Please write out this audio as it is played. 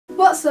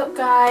What's up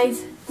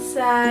guys?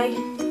 So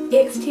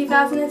it's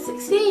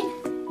 2016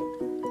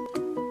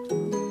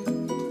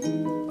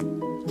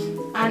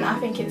 and I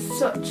think it's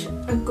such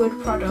a good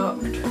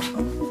product.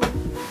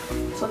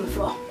 It's on the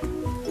floor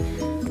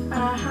and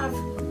I have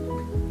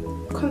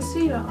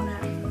concealer on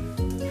it.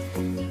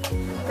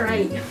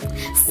 Great.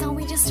 So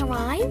we just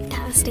arrived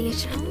at the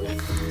station.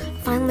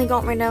 Finally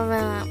got rid of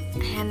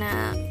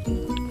Hannahjade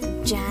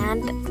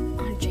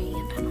or Jade,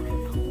 I don't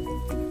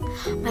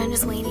know. But I'm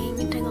just waiting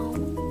to go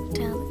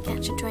to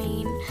catch a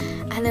train.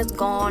 Hannah's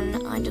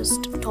gone. I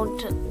just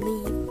told her to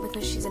leave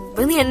because she's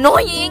really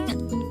annoying.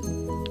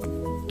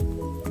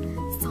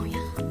 So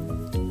yeah,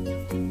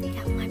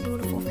 got my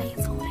beautiful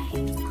face all day.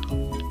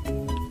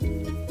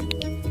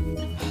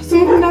 So.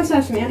 Someone come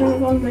downstairs for me. I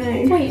don't know my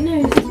name. Wait,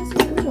 no. At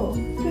the door.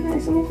 Okay,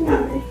 someone come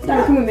with me.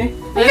 Don't come with me.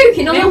 Are you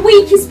joking? I'm the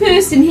weakest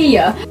person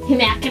here.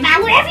 Come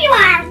out wherever you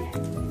are.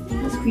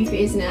 That's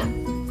creepy, isn't it?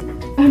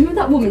 I remember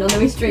that woman on the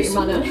way straight in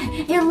manner.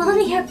 You're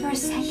loving her for a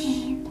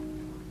second.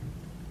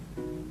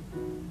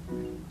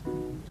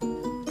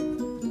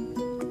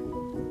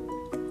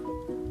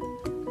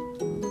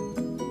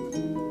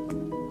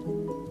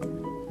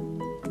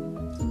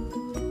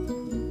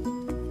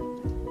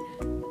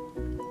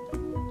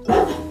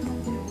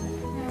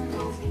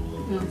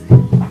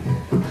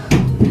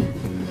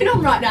 We're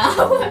on right now.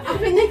 I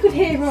think they could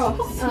hear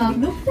us.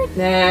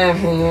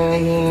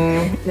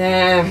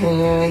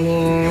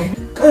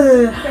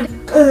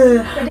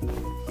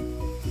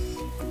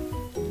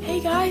 Hey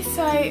guys,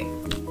 so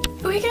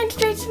we're going to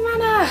go to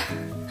Manor,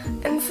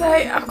 and so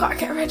I've got to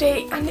get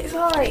ready, and it's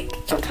like,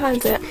 what time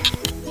is it?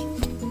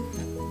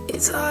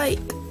 It's like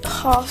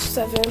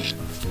 7:30.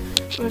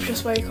 We've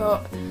just woke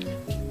up,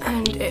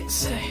 and I'm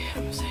so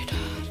tired.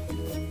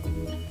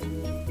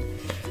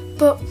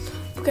 But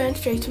we're going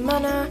to go to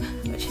Manor,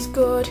 which is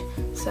good.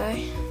 So,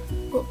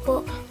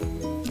 whoop,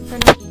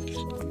 and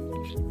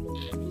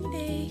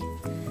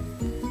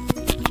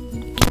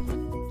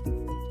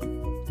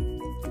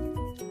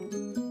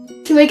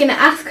so we're going to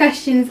ask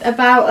questions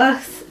about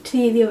us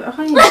to the other.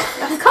 I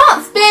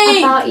can't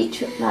speak. About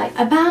each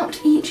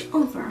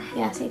other.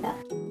 Yeah, say that.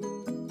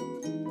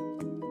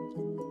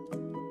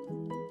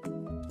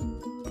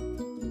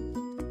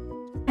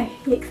 Are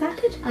you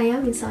excited? I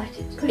am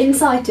excited.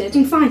 Incited.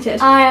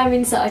 Excited. I am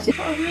excited. I've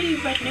got a really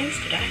red nose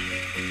today.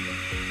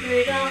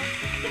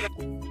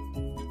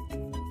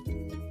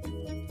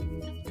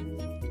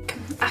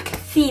 I can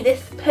see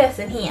this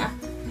person here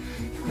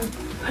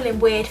pulling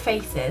weird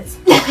faces.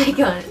 I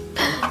got it.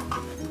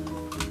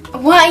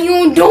 What are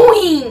you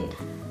doing?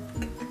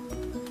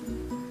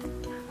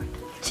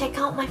 Check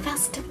out my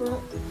festive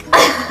look.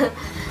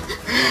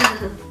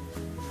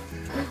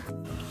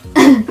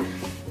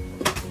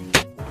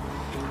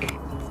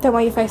 Don't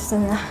wear your face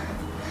in there.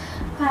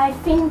 I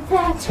think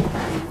that.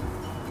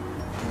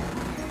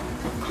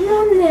 Come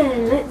on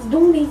then, let's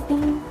do these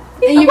things.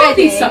 Are you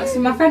ready? These socks for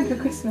my friend for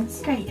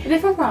Christmas. Great. Are they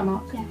from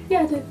Primark?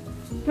 Yeah. I do.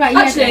 Right,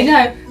 actually,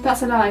 no,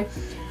 that's a lie.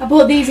 I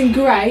bought these in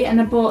grey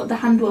and I bought the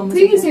hand one. I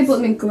think you said put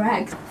them in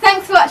Greg.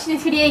 Thanks for watching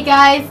this video,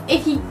 guys.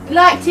 If you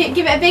liked it,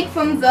 give it a big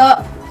thumbs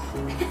up.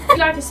 If you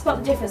like to spot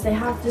the difference, they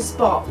have to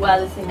spot where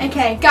the thing is.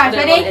 Okay, guys,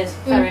 ready?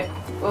 Ferret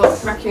or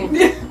raccoon.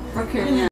 Raccoon.